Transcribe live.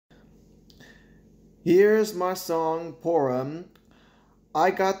Here's my song, Purim.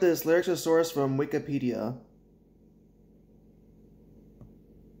 I got this lyrics source from Wikipedia.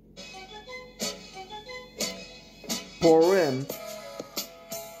 Purim,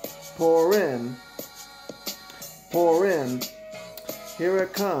 Purim, Purim, here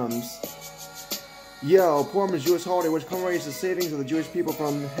it comes. Yo, Purim is a Jewish holiday which commemorates the savings of the Jewish people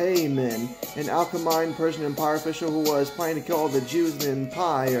from Haman, an Achaemenid Persian Empire official who was planning to kill all the Jews in the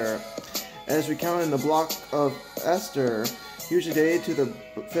empire. As recounted in the Book of Esther, usually dated to the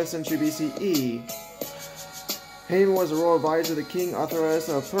 5th century BCE. Haman was the royal advisor to the king Ahasuerus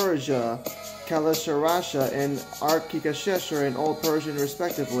of Persia, Kalashasha, and Archicashesher in Old Persian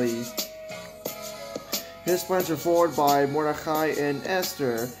respectively. His plans were forwarded by Mordecai and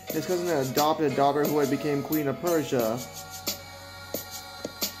Esther. His cousin had adopted a daughter who had become queen of Persia.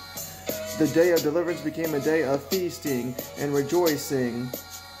 The day of deliverance became a day of feasting and rejoicing.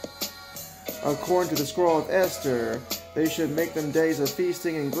 According to the scroll of Esther, they should make them days of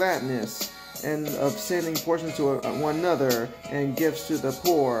feasting and gladness, and of sending portions to one another, and gifts to the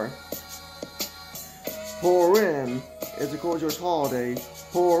poor. Purim is a cool Jewish holiday.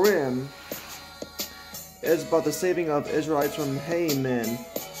 Purim is about the saving of Israelites from Haman.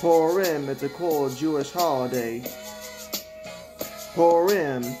 Purim is a cool Jewish holiday.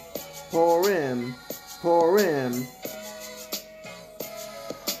 Purim, Purim, Purim.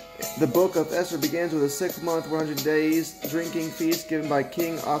 The book of Esther begins with a 6-month, 100 days drinking feast given by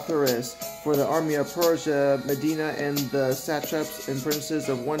King Ahasuerus for the army of Persia, Medina, and the satraps and princes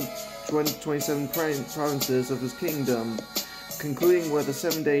of 127 provinces of his kingdom, concluding with a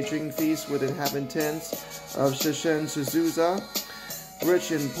 7-day drinking feast with inhabitants of Shushan Suzusa, rich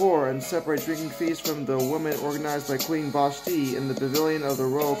and poor, and separate drinking feast from the women organized by Queen Vashti in the pavilion of the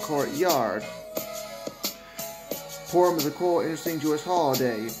royal courtyard. Purim is a cool, interesting Jewish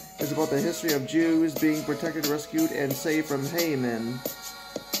holiday. It's about the history of Jews being protected, rescued, and saved from Haman.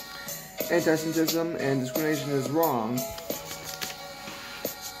 Anti-Semitism and discrimination is wrong.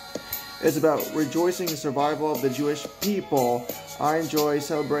 It's about rejoicing in the survival of the Jewish people. I enjoy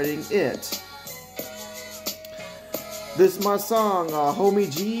celebrating it. This is my song,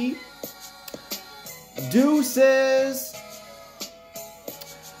 Homie G. Deuces.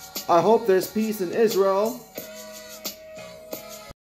 I hope there's peace in Israel.